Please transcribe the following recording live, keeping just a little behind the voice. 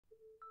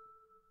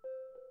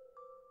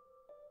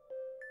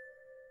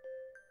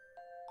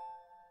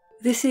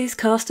This is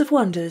Cast of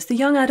Wonders, the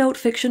young adult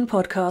fiction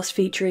podcast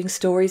featuring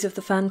stories of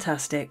the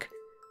fantastic.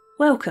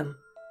 Welcome,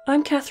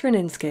 I'm Catherine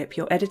Inskip,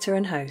 your editor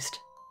and host.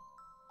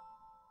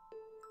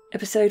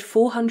 Episode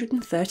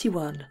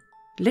 431,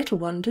 Little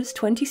Wonders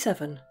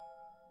 27.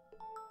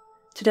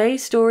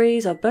 Today's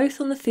stories are both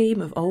on the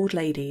theme of old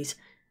ladies,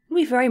 and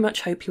we very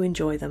much hope you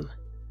enjoy them.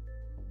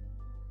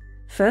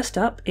 First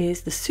up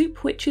is The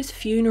Soup Witch's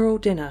Funeral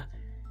Dinner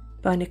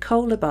by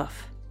Nicole LaBeouf.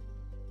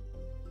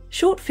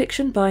 Short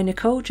fiction by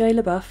Nicole J.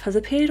 LaBeouf has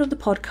appeared on the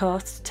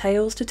podcasts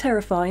Tales to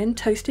Terrify and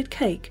Toasted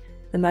Cake,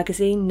 the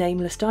magazine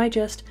Nameless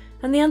Digest,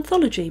 and the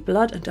anthology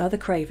Blood and Other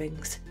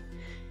Cravings.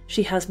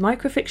 She has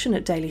microfiction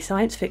at Daily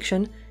Science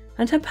Fiction,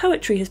 and her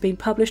poetry has been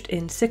published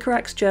in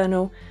Sycorax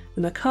Journal,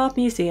 The Macabre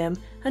Museum,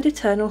 and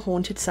Eternal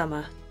Haunted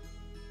Summer.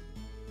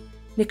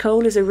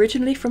 Nicole is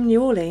originally from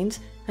New Orleans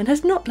and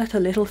has not let a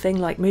little thing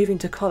like moving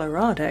to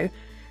Colorado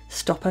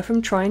stop her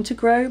from trying to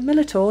grow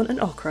millet-awn and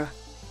okra.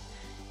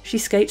 She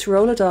skates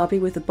roller derby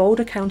with the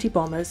Boulder County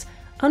Bombers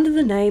under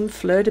the name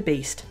Fleur de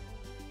Beast.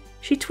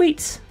 She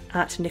tweets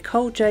at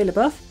Nicole J.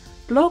 LaBeouf,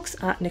 blogs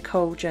at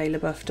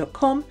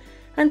NicoleJLaBeouf.com,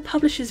 and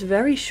publishes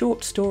very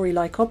short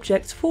story-like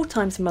objects 4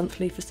 times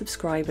monthly for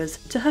subscribers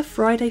to her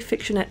Friday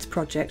Fictionettes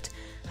project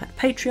at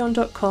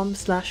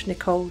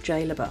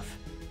patreon.com/NicoleJLaBeouf.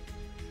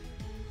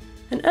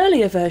 An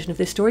earlier version of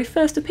this story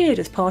first appeared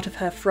as part of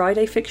her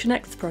Friday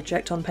Fictionettes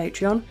project on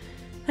Patreon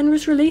and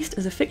was released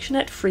as a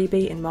Fictionette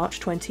freebie in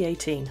March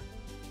 2018.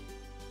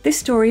 This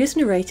story is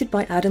narrated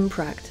by Adam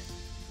Pracht.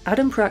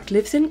 Adam Pracht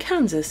lives in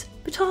Kansas,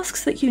 but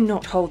asks that you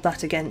not hold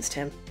that against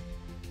him.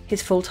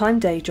 His full-time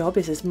day job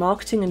is as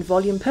Marketing and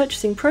Volume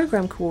Purchasing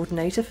Program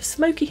Coordinator for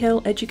Smoky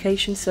Hill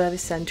Education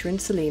Service Center in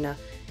Salina,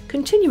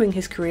 continuing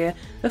his career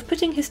of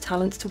putting his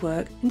talents to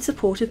work in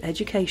support of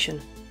education.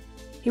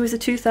 He was a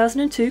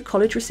 2002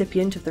 college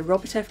recipient of the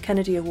Robert F.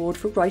 Kennedy Award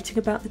for Writing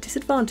About the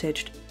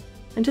Disadvantaged,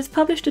 and has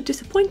published a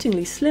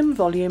disappointingly slim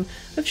volume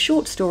of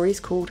short stories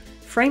called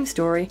Frame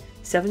Story,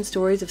 7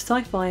 Stories of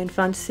Sci-Fi and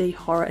Fantasy,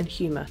 Horror and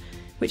Humour,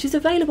 which is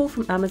available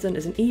from Amazon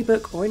as an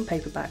ebook or in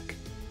paperback.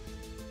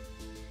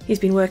 He's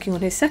been working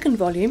on his second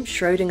volume,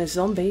 Schrodinger's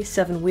Zombie,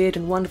 7 Weird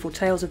and Wonderful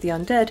Tales of the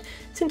Undead,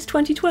 since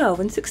 2012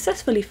 and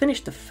successfully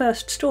finished the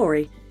first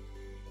story.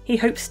 He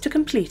hopes to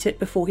complete it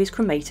before he's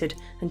cremated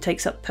and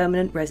takes up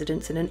permanent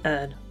residence in an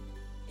urn.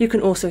 You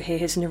can also hear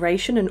his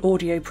narration and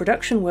audio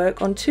production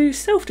work on 2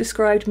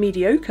 self-described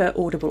mediocre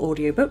Audible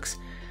audiobooks,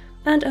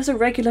 and as a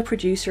regular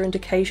producer and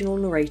occasional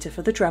narrator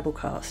for the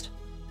Drabblecast.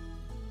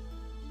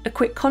 A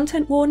quick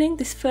content warning,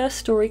 this first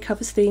story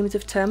covers themes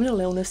of terminal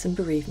illness and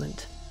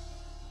bereavement.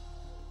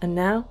 And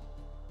now,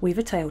 we've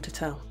a tale to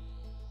tell.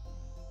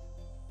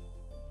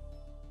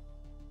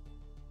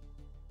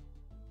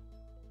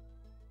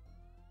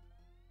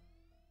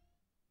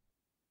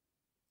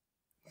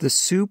 The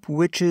Soup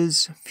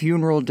Witch's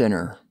Funeral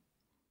Dinner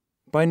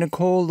by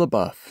Nicole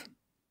LaBeouf.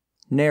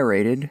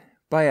 Narrated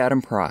by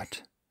Adam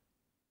Pracht.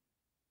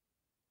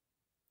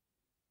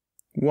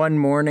 One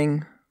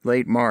morning,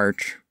 late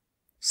March,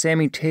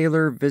 Sammy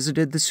Taylor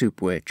visited the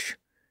Soup Witch.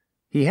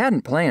 He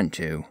hadn't planned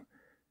to.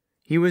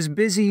 He was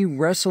busy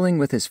wrestling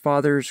with his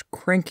father's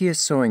crankiest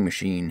sewing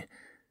machine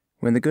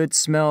when the good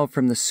smell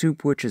from the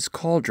Soup Witch's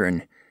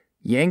cauldron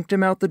yanked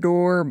him out the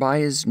door by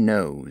his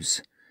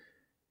nose.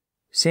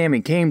 Sammy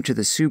came to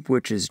the Soup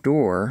Witch's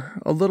door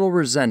a little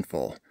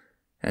resentful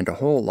and a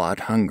whole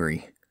lot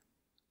hungry.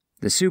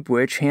 The Soup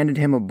Witch handed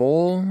him a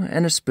bowl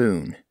and a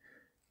spoon,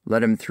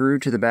 led him through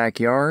to the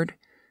backyard,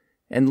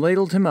 and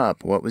ladled him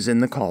up what was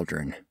in the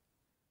cauldron.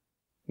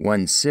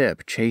 One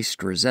sip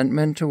chased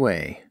resentment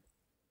away.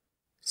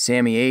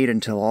 Sammy ate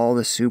until all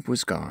the soup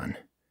was gone.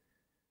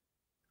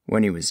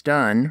 When he was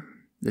done,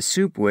 the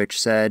Soup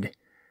Witch said,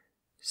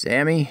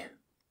 "Sammy,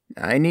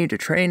 I need to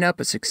train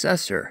up a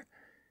successor,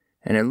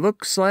 and it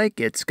looks like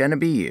it's gonna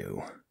be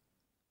you."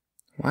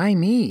 "Why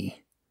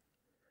me?"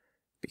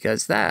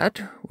 "Because that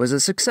was a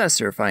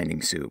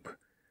successor-finding soup.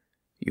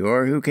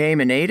 You're who came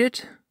and ate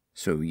it,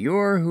 so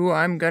you're who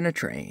I'm gonna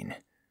train.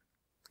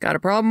 Got a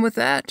problem with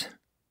that?"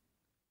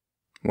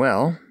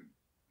 "Well,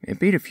 it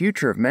beat a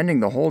future of mending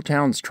the whole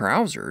town's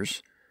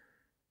trousers.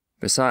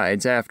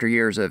 Besides, after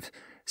years of,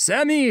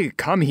 'Sammy,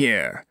 come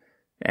here,'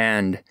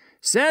 and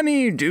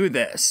 'Sammy, do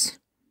this,'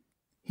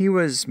 he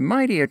was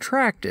mighty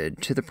attracted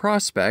to the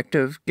prospect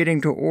of getting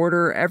to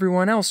order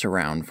everyone else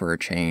around for a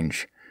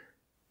change.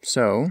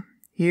 So,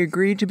 he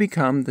agreed to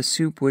become the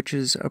Soup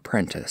Witch's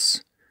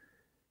apprentice.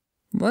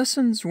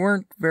 Lessons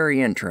weren't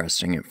very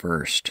interesting at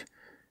first.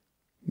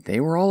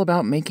 They were all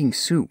about making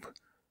soup.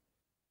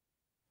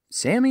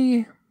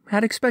 Sammy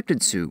had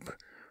expected soup.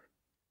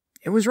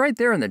 It was right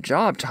there in the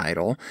job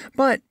title,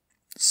 but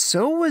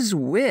so was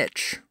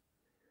witch.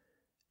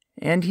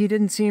 And he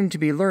didn't seem to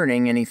be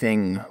learning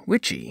anything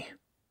witchy.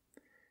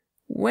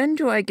 "When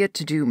do I get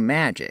to do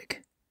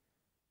magic?"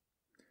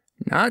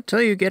 "Not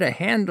till you get a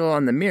handle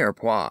on the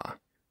mirepoix,"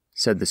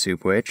 said the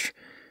Soup Witch,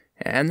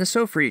 "and the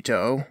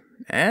sofrito,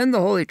 and the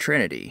Holy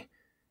Trinity.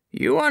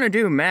 You want to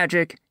do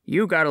magic,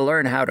 you gotta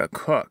learn how to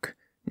cook.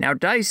 Now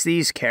dice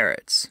these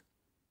carrots."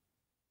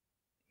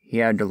 He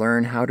had to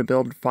learn how to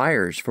build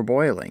fires for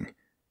boiling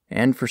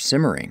and for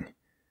simmering.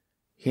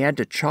 He had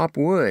to chop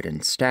wood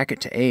and stack it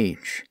to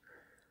age.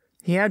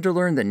 He had to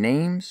learn the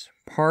names,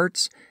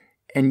 parts,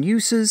 and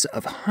uses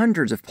of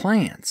hundreds of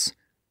plants.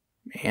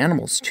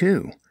 Animals,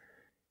 too.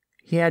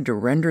 He had to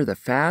render the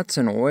fats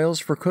and oils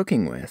for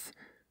cooking with,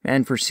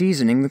 and for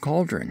seasoning the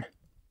cauldron.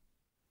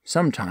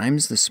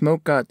 Sometimes the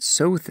smoke got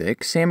so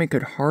thick Sammy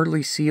could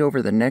hardly see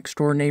over the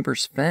next-door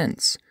neighbor's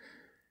fence.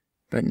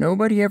 But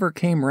nobody ever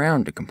came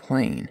round to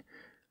complain.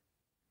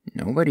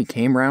 Nobody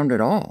came round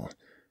at all.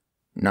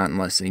 Not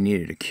unless they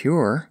needed a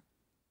cure.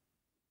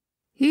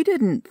 "He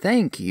didn't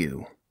thank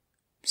you,"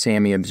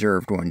 Sammy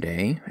observed one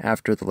day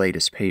after the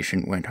latest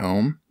patient went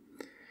home.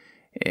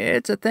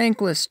 "It's a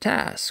thankless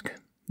task,"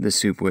 the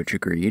soup witch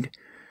agreed.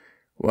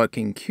 "What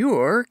can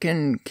cure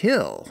can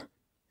kill,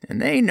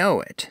 and they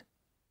know it."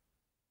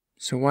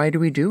 "So why do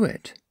we do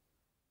it?"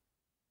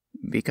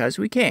 "Because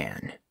we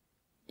can,"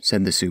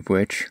 said the soup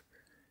witch.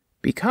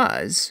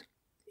 "Because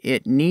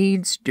it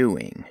needs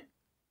doing."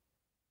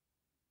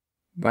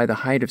 By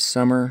the height of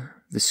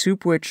summer, the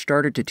soup witch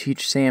started to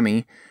teach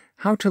Sammy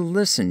how to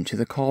listen to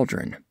the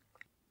cauldron.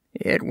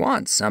 "It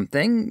wants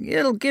something,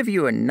 it'll give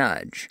you a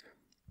nudge.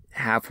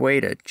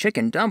 Halfway to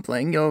chicken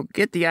dumpling, you'll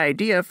get the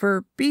idea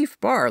for beef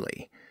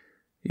barley.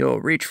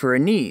 You'll reach for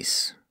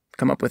anise,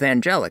 come up with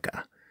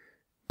angelica.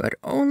 But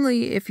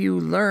only if you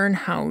learn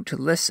how to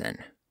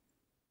listen."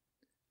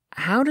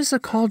 "How does a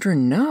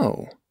cauldron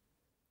know?"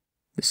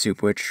 The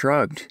soup witch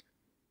shrugged.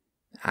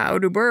 "How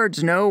do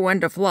birds know when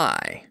to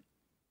fly?"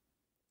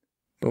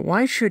 "But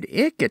why should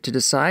it get to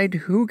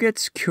decide who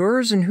gets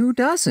cures and who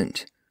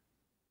doesn't?"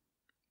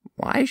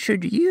 "Why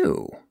should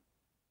you?"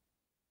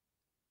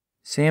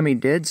 Sammy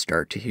did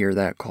start to hear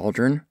that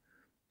cauldron.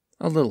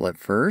 A little at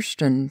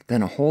first, and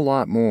then a whole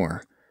lot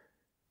more.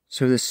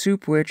 So the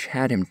soup witch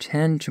had him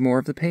tend to more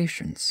of the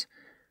patients.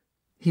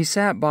 He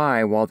sat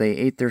by while they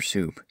ate their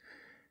soup,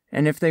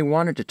 and if they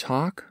wanted to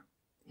talk,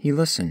 he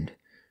listened.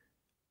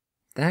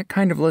 That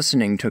kind of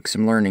listening took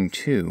some learning,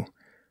 too.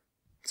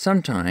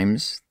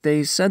 Sometimes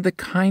they said the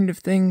kind of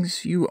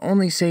things you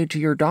only say to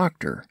your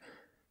doctor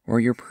or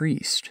your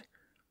priest.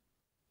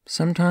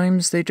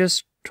 Sometimes they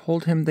just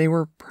told him they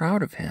were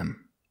proud of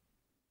him.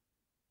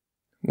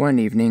 One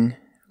evening,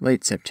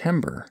 late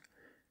September,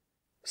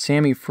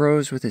 Sammy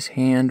froze with his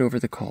hand over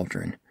the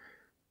cauldron.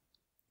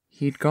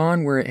 He'd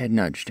gone where it had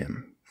nudged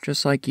him,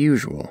 just like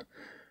usual,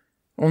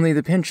 only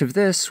the pinch of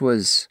this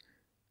was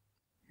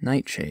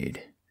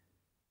nightshade,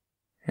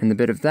 and the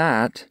bit of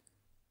that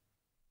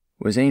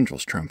was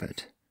Angel's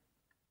trumpet,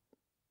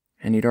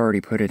 and he'd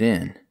already put it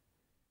in.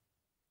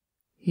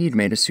 He'd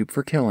made a soup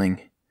for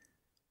killing.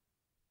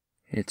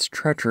 Its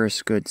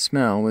treacherous good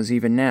smell was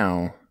even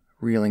now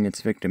reeling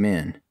its victim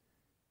in.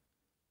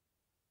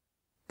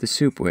 The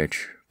soup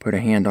witch put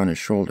a hand on his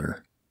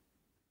shoulder.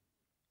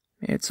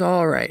 "It's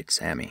all right,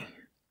 Sammy.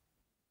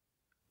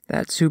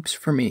 That soup's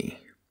for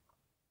me."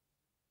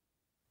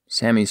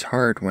 Sammy's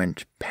heart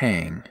went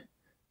pang,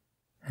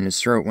 and his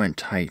throat went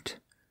tight.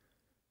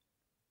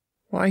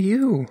 "Why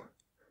you?"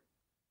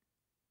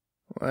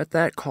 "What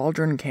that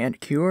cauldron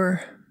can't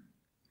cure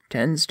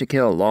tends to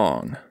kill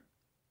long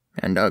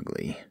and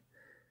ugly.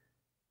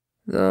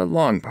 The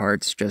long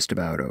part's just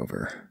about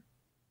over.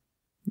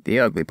 The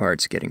ugly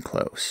part's getting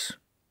close."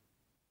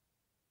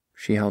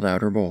 She held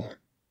out her bowl.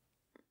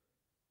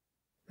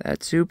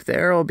 "That soup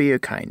there'll be a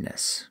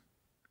kindness."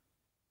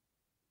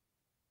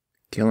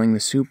 Killing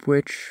the soup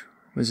witch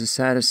was the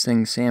saddest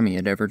thing Sammy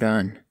had ever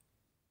done.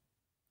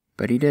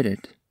 But he did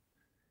it.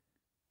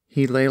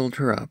 He ladled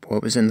her up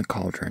what was in the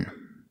cauldron,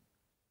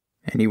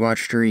 and he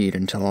watched her eat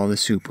until all the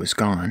soup was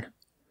gone.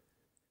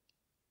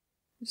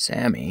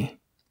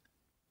 "Sammy,"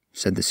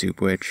 said the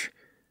soup witch,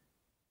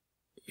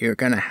 "you're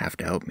gonna have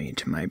to help me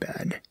to my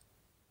bed."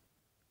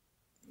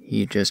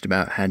 He just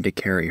about had to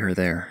carry her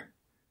there.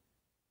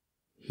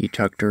 He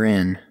tucked her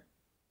in,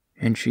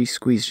 and she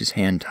squeezed his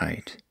hand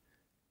tight.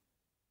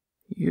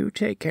 "You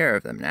take care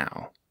of them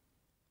now.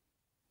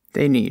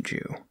 They need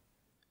you.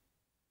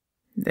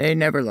 They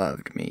never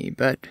loved me,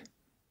 but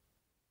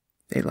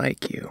they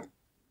like you.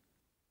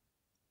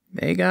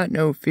 They got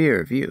no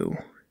fear of you,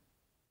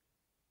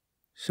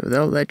 so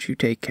they'll let you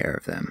take care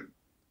of them,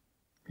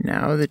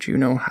 now that you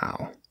know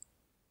how."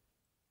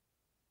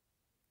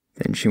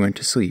 Then she went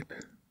to sleep,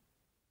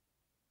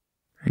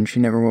 and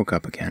she never woke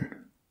up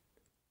again.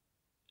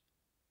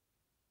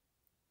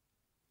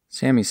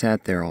 Sammy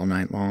sat there all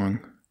night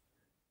long.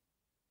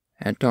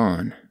 At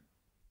dawn,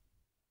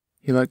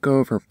 he let go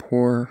of her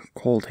poor,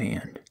 cold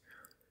hand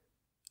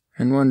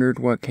and wondered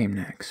what came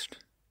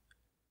next.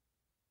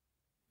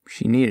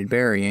 She needed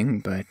burying,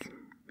 but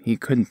he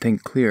couldn't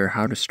think clear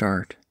how to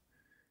start.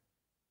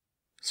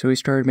 So he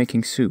started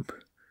making soup,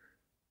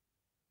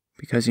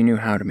 because he knew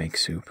how to make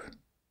soup.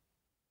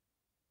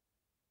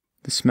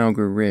 The smell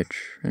grew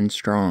rich and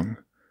strong,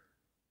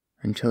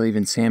 until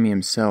even Sammy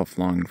himself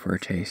longed for a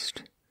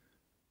taste.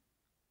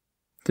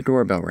 The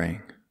doorbell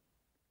rang.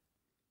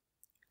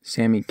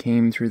 Sammy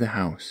came through the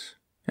house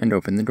and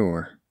opened the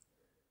door.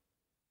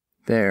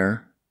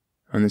 There,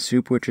 on the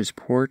Soup Witch's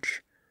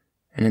porch,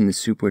 and in the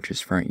Soup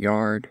Witch's front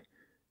yard,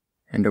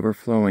 and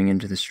overflowing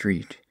into the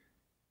street,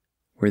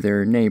 where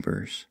there are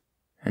neighbors,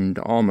 and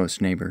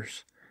almost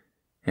neighbors,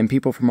 and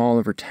people from all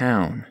over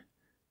town.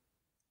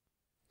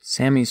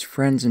 Sammy's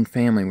friends and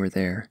family were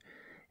there,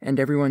 and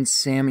everyone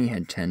Sammy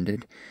had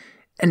tended,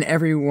 and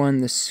everyone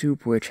the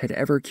Soup Witch had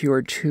ever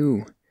cured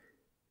too.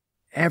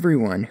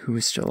 Everyone who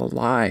was still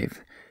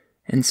alive,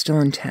 and still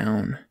in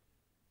town,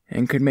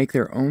 and could make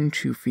their own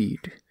 2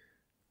 feet,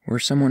 or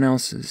someone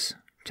else's,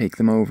 take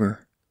them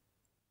over.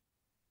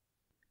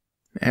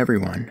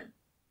 Everyone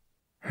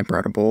had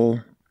brought a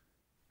bowl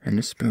and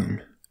a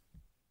spoon.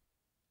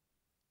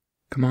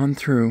 "Come on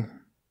through,"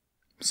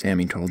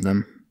 Sammy told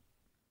them.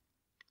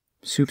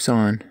 "Soup's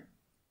on."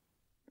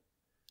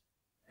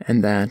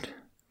 And that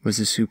was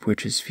the Soup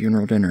Witch's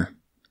funeral dinner.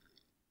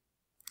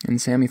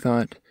 And Sammy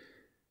thought,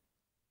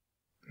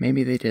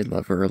 maybe they did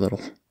love her a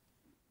little,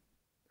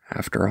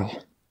 after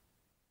all.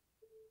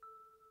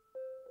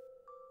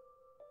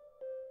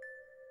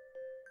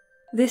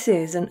 This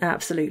is an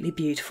absolutely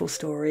beautiful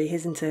story,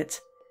 isn't it?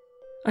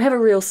 I have a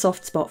real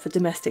soft spot for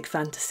domestic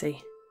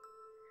fantasy.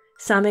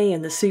 Sammy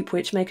and the Soup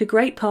Witch make a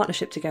great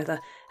partnership together,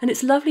 and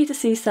it's lovely to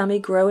see Sammy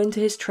grow into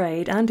his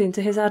trade and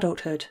into his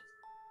adulthood.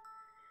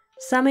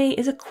 Sammy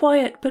is a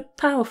quiet but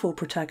powerful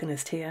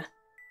protagonist here.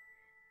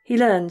 He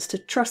learns to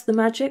trust the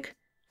magic,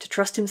 to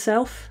trust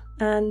himself,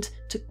 and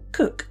to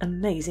cook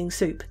amazing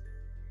soup.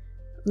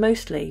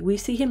 Mostly, we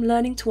see him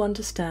learning to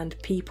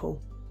understand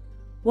people,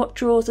 what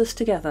draws us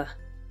together,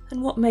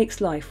 and what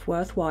makes life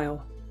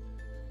worthwhile.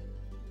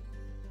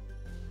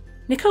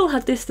 Nicole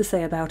had this to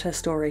say about her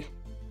story.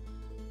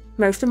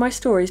 Most of my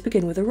stories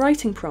begin with a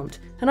writing prompt,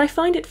 and I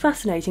find it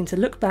fascinating to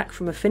look back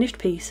from a finished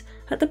piece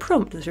at the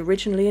prompt that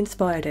originally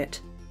inspired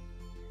it.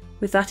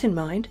 With that in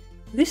mind,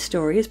 this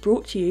story is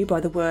brought to you by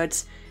the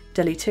words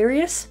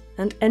deleterious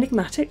and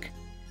enigmatic,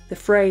 the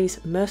phrase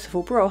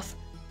merciful broth,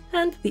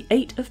 and the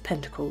 8 of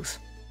Pentacles.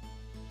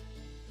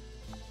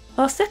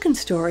 Our second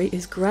story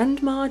is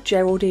Grandma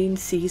Geraldine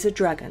Sees a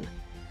Dragon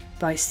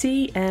by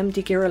C.M.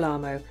 Di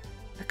Girolamo,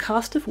 a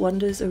Cast of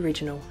Wonders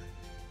original.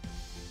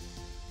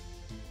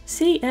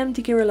 C.M.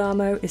 Di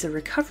Girolamo is a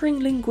recovering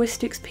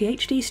linguistics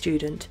PhD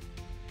student,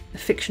 a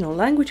fictional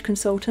language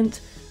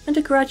consultant, and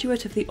a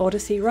graduate of the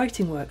Odyssey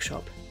Writing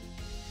Workshop.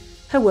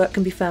 Her work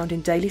can be found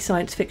in Daily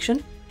Science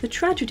Fiction, the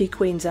Tragedy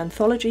Queens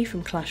anthology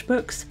from Clash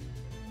Books,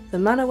 the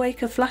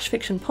Manawaker Flash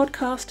Fiction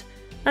podcast,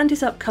 and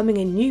is upcoming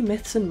in New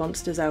Myths and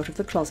Monsters Out of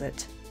the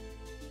Closet.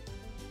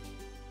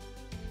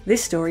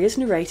 This story is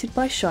narrated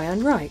by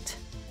Cheyenne Wright.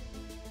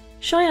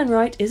 Cheyenne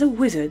Wright is a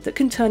wizard that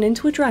can turn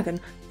into a dragon,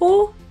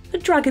 or a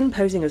dragon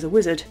posing as a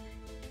wizard.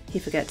 He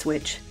forgets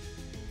which.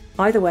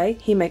 Either way,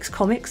 he makes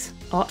comics,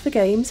 art for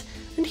games,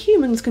 and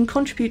humans can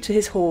contribute to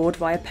his hoard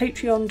via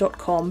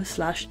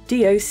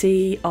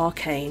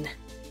patreon.com/DOCarcane.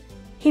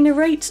 He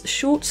narrates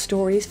short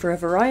stories for a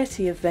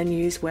variety of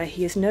venues where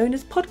he is known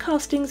as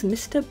podcasting's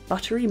Mr.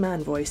 Buttery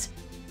Man Voice,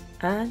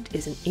 and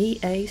is an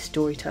EA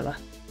storyteller.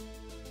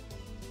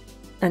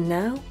 And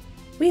now,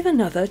 we've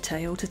another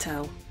tale to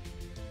tell.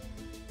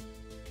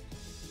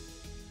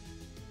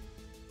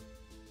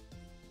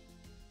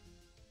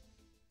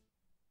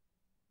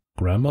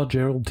 Grandma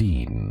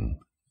Geraldine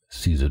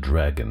Sees a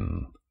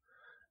Dragon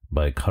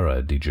by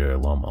Cara Di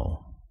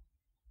Girolamo.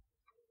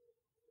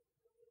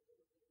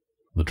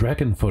 The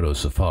Dragon Photo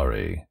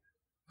Safari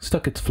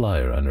stuck its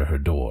flyer under her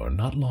door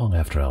not long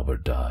after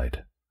Albert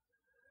died,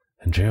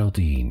 and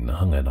Geraldine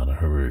hung it on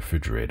her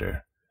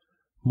refrigerator,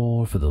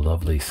 more for the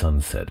lovely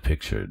sunset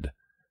pictured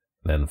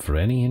than for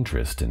any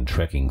interest in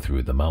trekking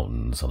through the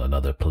mountains on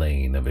another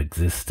plane of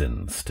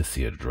existence to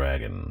see a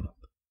dragon.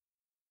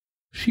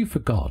 She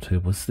forgot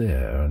it was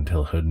there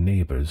until her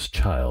neighbor's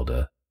child,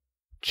 a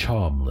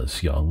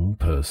charmless young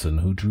person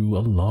who drew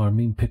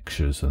alarming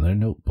pictures in their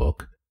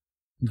notebook,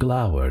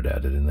 glowered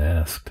at it and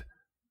asked,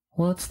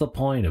 "What's the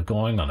point of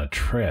going on a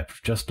trip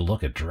just to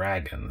look at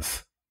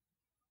dragons?"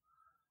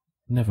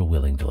 Never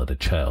willing to let a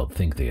child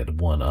think they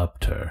had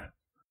one-upped her,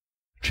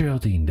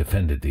 Geraldine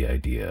defended the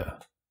idea.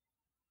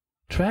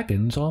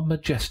 "Dragons are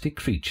majestic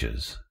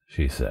creatures,"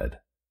 she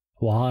said,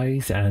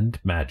 "wise and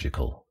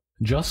magical.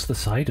 Just the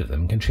sight of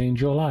them can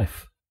change your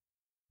life.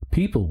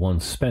 People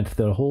once spent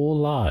their whole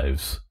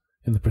lives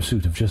in the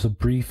pursuit of just a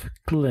brief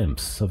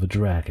glimpse of a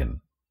dragon."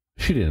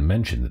 She didn't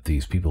mention that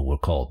these people were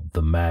called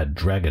the Mad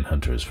Dragon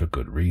Hunters for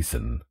good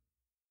reason.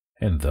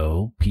 And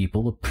though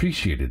people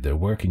appreciated their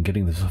work in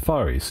getting the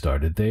safari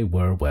started, they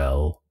were,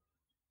 well,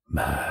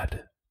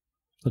 mad.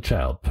 The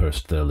child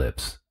pursed their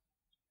lips.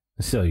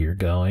 "So you're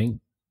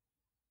going?"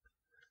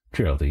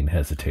 Geraldine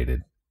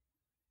hesitated.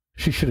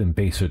 She shouldn't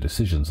base her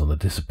decisions on the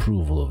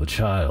disapproval of a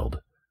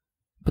child,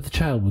 but the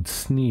child would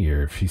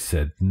sneer if she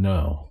said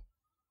no.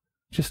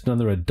 Just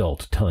another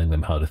adult telling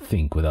them how to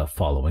think without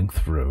following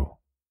through.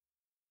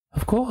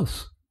 "Of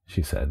course,"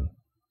 she said.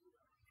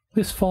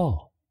 "This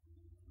fall.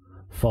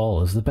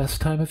 Fall is the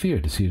best time of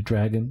year to see a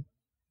dragon."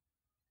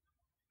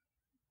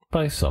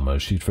 By summer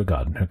she'd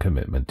forgotten her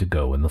commitment to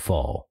go in the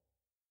fall,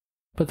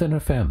 but then her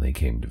family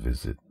came to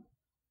visit,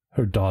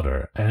 Her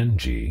daughter,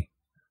 Angie,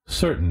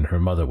 certain her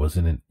mother was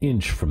in an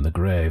inch from the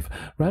grave,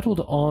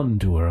 rattled on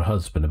to her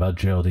husband about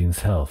Geraldine's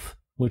health,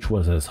 which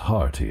was as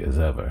hearty as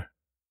ever.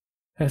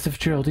 As if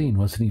Geraldine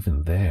wasn't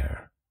even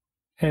there.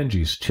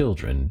 Angie's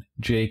children,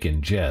 Jake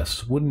and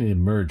Jess, wouldn't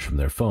emerge from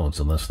their phones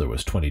unless there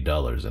was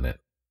 $20 in it.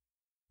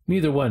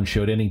 Neither one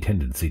showed any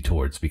tendency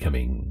towards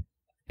becoming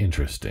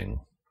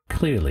interesting.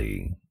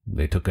 Clearly,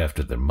 they took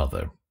after their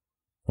mother,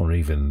 or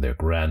even their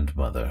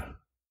grandmother.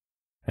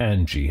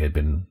 Angie had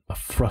been a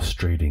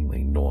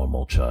frustratingly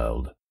normal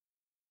child,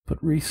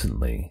 but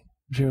recently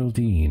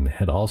Geraldine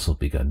had also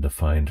begun to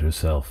find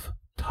herself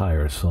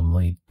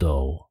tiresomely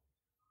dull.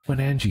 When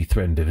Angie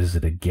threatened to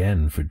visit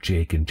again for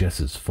Jake and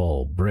Jess's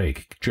fall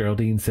break,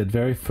 Geraldine said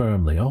very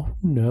firmly, "Oh,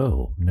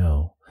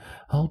 no,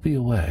 I'll be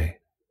away."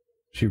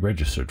 She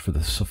registered for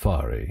the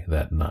safari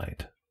that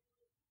night.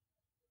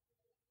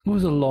 It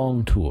was a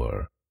long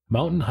tour,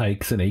 mountain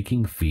hikes and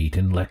aching feet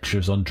and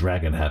lectures on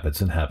dragon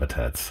habits and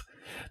habitats.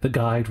 The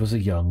guide was a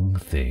young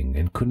thing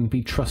and couldn't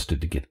be trusted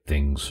to get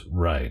things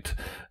right,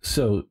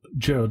 so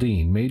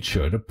Geraldine made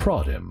sure to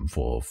prod him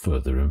for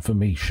further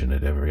information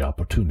at every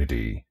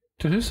opportunity.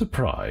 To her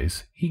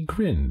surprise, he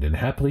grinned and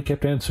happily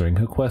kept answering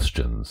her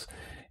questions,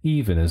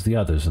 even as the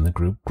others in the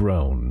group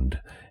groaned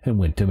and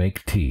went to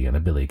make tea in a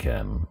billy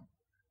can.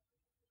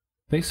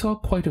 They saw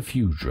quite a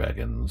few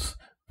dragons,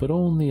 but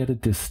only at a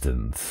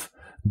distance,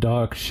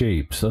 dark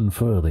shapes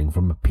unfurling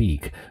from a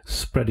peak,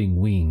 spreading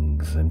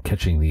wings and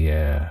catching the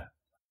air.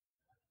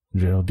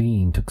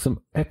 Geraldine took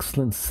some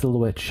excellent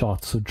silhouette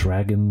shots of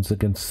dragons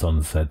against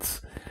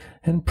sunsets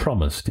and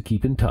promised to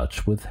keep in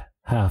touch with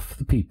half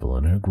the people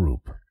in her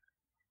group.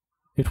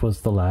 It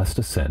was the last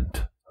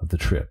ascent of the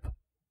trip.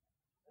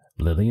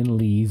 Lillian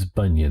Lee's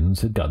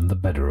bunions had gotten the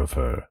better of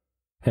her,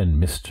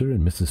 and Mr.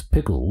 and Mrs.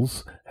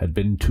 Pickles had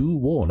been too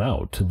worn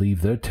out to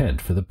leave their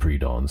tent for the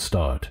pre-dawn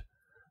start.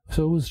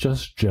 So it was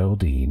just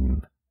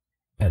Geraldine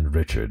and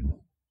Richard,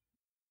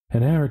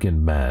 an arrogant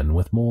man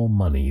with more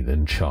money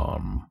than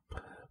charm,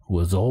 who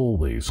was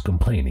always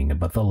complaining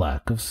about the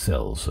lack of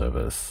cell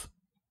service.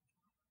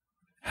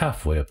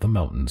 Halfway up the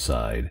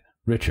mountainside,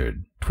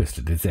 Richard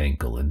twisted his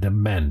ankle and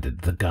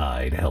demanded the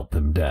guide help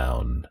him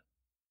down.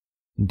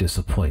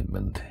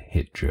 Disappointment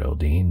hit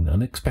Geraldine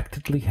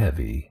unexpectedly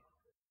heavy.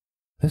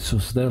 This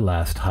was their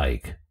last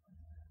hike.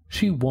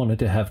 She wanted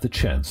to have the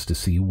chance to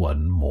see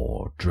one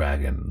more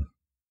dragon.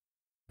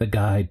 The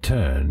guide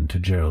turned to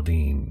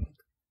Geraldine.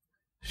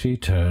 She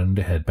turned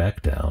to head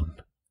back down.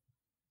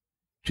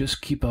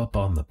 "Just keep up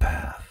on the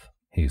path,"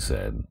 he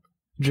said.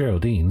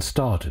 Geraldine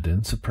started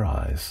in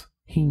surprise.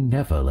 He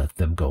never let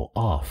them go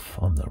off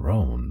on their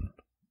own.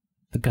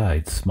 The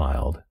guide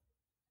smiled.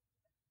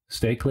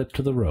 "Stay clipped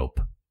to the rope,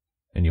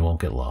 and you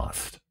won't get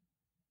lost.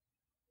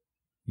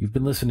 You've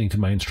been listening to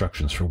my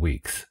instructions for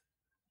weeks.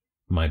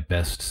 My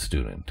best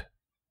student.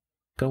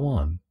 Go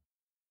on."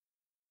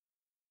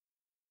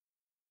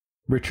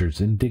 Richard's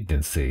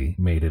indignancy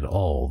made it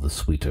all the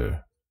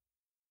sweeter.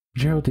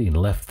 Geraldine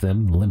left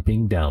them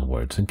limping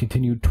downwards and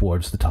continued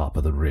towards the top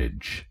of the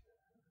ridge.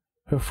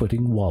 Her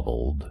footing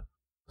wobbled,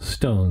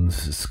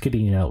 stones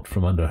skidding out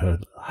from under her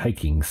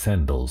hiking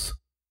sandals.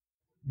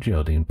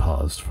 Geraldine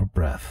paused for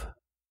breath,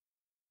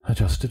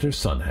 adjusted her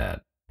sun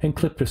hat, and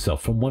clipped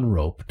herself from one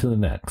rope to the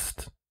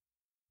next,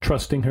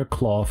 trusting her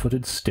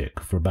claw-footed stick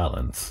for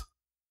balance.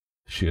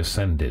 She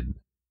ascended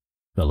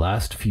the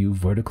last few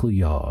vertical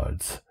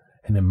yards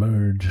and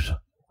emerged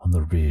on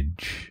the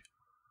ridge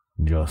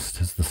just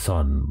as the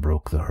sun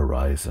broke the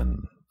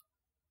horizon.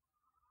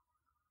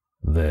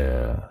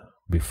 There,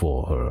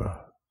 before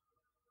her,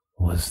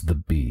 was the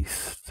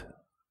beast.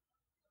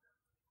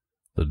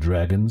 The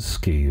dragon's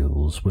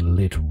scales were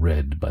lit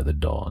red by the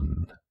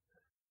dawn.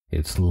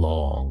 Its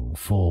long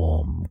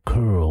form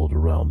curled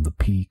around the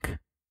peak,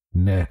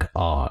 neck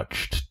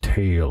arched,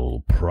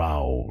 tail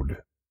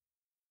proud,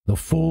 the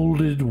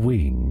folded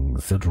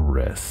wings at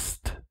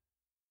rest,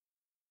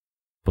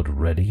 but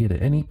ready at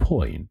any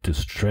point to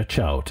stretch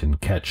out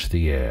and catch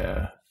the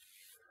air.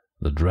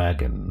 The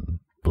dragon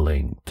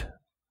blinked.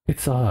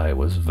 Its eye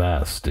was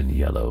vast and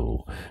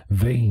yellow,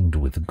 veined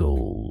with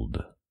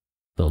gold,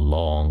 the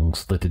long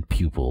slitted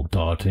pupil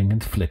darting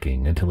and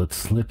flicking until it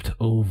slipped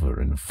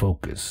over and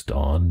focused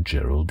on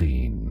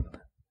Geraldine.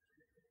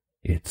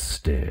 It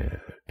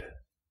stared.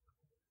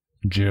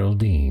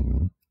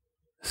 Geraldine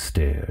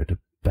stared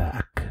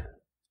back.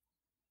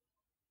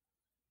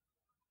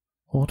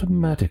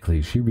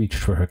 Automatically she reached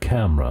for her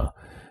camera.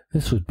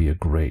 This would be a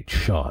great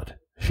shot.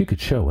 She could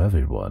show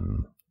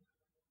everyone.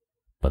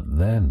 But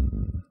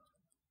then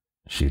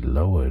she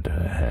lowered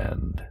her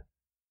hand,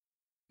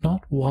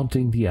 not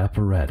wanting the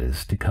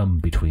apparatus to come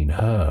between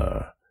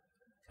her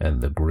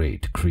and the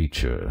great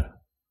creature.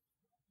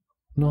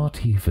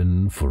 Not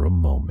even for a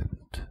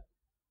moment.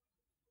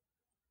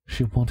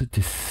 She wanted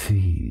to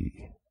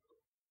see.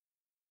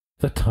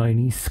 The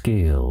tiny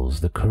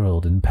scales that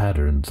curled in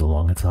patterns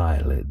along its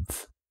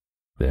eyelids,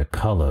 their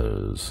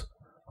colors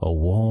a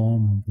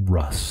warm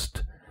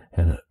rust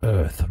and an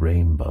earth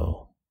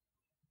rainbow.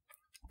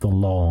 the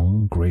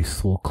long,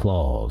 graceful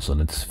claws on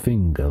its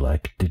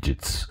finger-like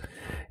digits,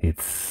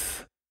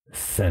 its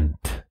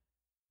scent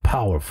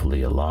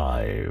powerfully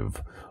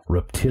alive,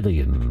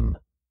 reptilian,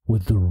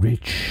 with the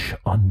rich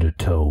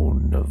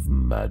undertone of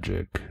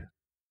magic.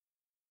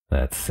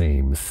 That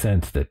same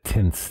scent that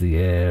tints the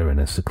air in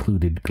a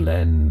secluded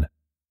glen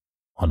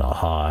on a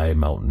high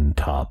mountain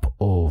top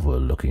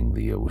overlooking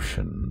the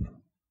ocean.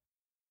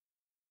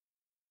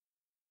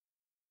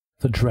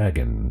 The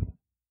dragon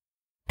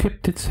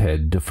tipped its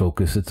head to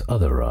focus its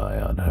other eye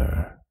on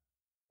her,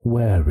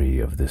 wary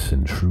of this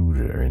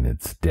intruder in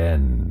its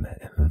den,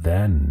 and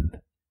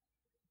then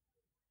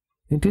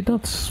it did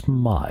not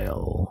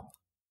smile.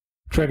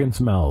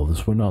 Dragons'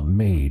 mouths were not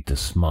made to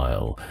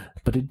smile,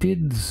 but it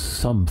did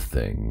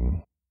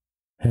something,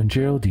 and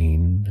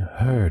Geraldine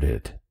heard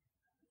it,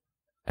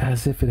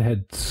 as if it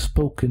had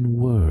spoken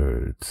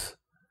words.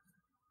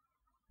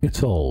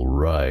 "It's all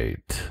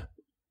right,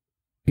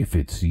 if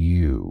it's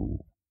you."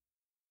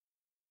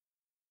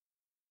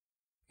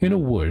 In a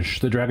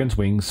whoosh, the dragon's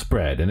wings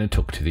spread and it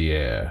took to the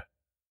air.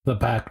 The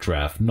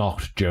backdraft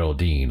knocked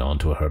Geraldine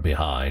onto her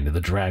behind, and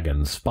the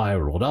dragon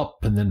spiraled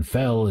up and then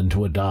fell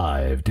into a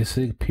dive,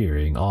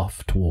 disappearing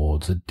off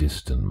towards a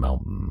distant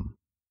mountain.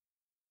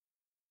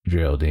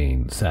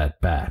 Geraldine sat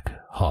back,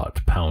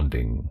 heart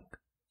pounding.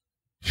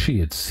 She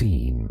had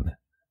seen.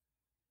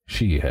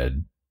 She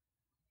had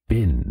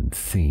been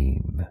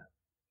seen.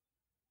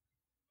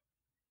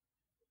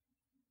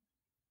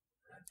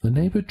 The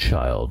neighbor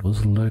child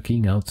was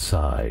lurking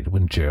outside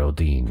when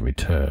Geraldine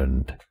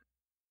returned.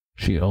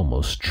 She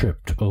almost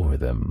tripped over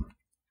them.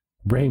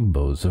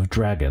 Rainbows of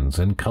dragons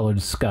and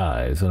colored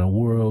skies in a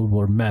world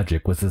where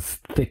magic was as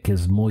thick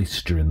as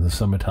moisture in the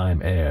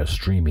summertime air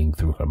streaming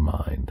through her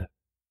mind.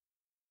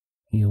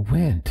 "You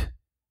went,"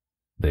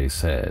 they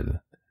said.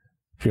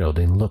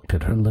 Geraldine looked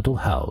at her little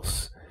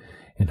house,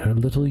 in her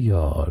little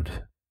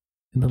yard,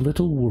 in the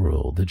little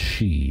world that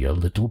she, a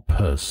little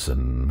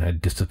person,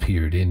 had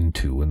disappeared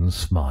into, and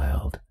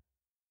smiled.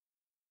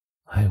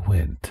 "I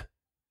went."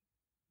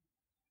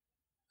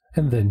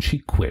 And then she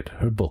quit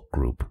her book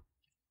group,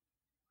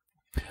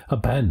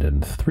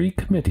 abandoned 3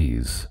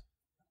 committees,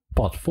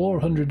 bought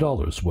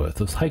 $400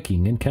 worth of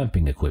hiking and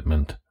camping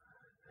equipment,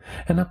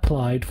 and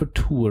applied for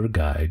tour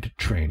guide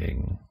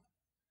training.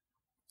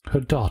 Her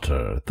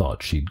daughter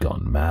thought she'd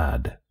gone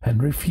mad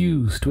and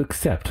refused to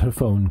accept her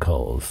phone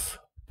calls,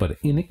 but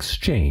in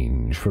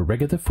exchange for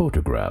regular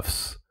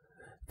photographs,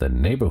 the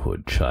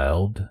neighborhood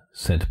child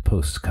sent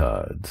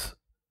postcards.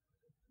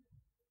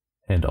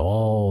 And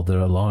all their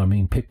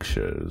alarming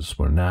pictures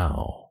were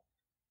now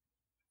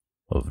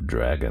of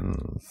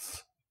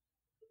dragons.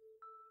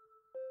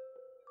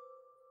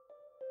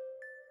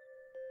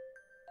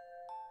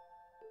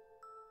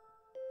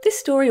 This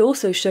story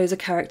also shows a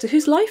character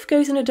whose life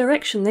goes in a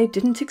direction they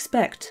didn't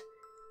expect.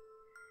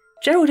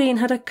 Geraldine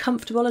had a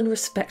comfortable and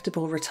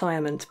respectable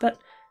retirement, but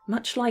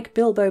much like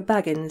Bilbo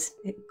Baggins,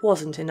 it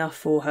wasn't enough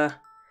for her.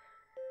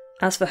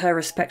 As for her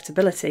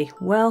respectability,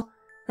 well,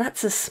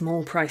 that's a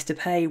small price to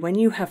pay when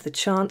you have the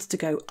chance to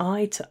go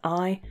eye to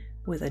eye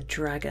with a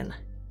dragon.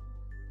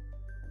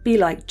 Be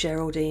like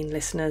Geraldine,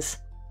 listeners.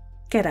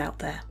 Get out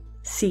there.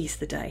 Seize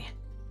the day.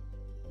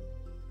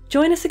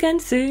 Join us again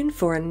soon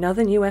for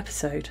another new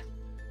episode.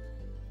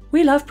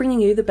 We love bringing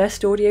you the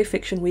best audio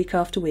fiction week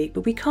after week,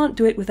 but we can't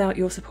do it without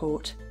your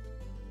support.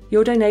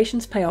 Your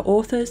donations pay our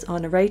authors, our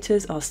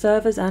narrators, our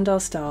servers, and our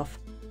staff.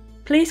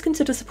 Please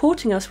consider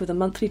supporting us with a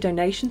monthly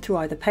donation through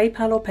either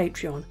PayPal or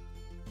Patreon.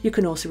 You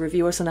can also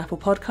review us on Apple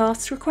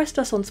Podcasts, request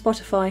us on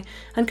Spotify,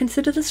 and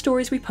consider the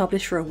stories we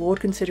publish for award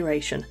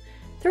consideration.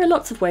 There are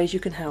lots of ways you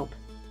can help.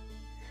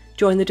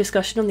 Join the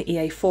discussion on the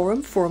EA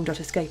Forum,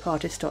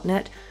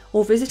 forum.escapeartist.net,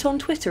 or visit on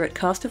Twitter at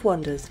Cast of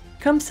Wonders.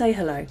 Come say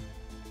hello.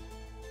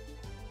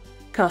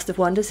 Cast of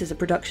Wonders is a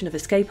production of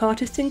Escape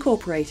Artists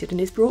Incorporated and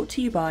is brought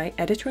to you by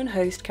editor and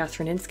host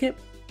Catherine Inskip,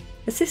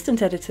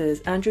 assistant editors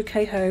Andrew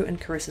Cahoe and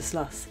Carissa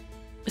Sluss,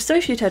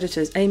 associate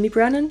editors Amy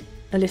Brennan,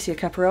 Alicia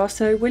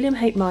Caparaso, William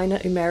Haight Minor,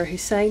 Umera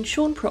Hussain,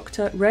 Sean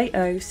Proctor, Ray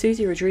O,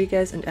 Susie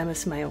Rodriguez and Emma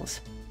Smales.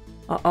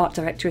 Our art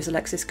director is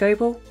Alexis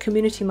Goebel,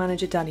 community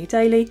manager Danny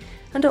Daly,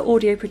 and our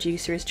audio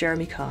producer is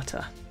Jeremy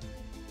Carter.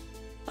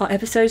 Our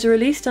episodes are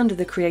released under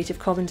the Creative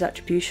Commons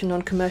Attribution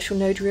Non-Commercial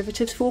No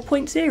Derivatives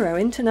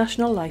 4.0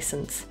 International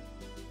License.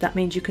 That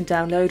means you can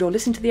download or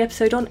listen to the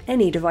episode on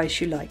any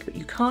device you like, but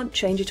you can't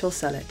change it or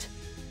sell it.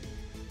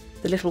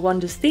 The Little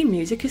Wonders theme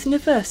music is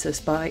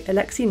Neversus by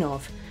Alexei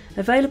Nov,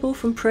 available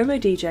from Promo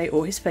DJ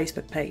or his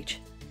Facebook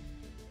page.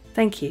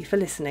 Thank you for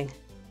listening.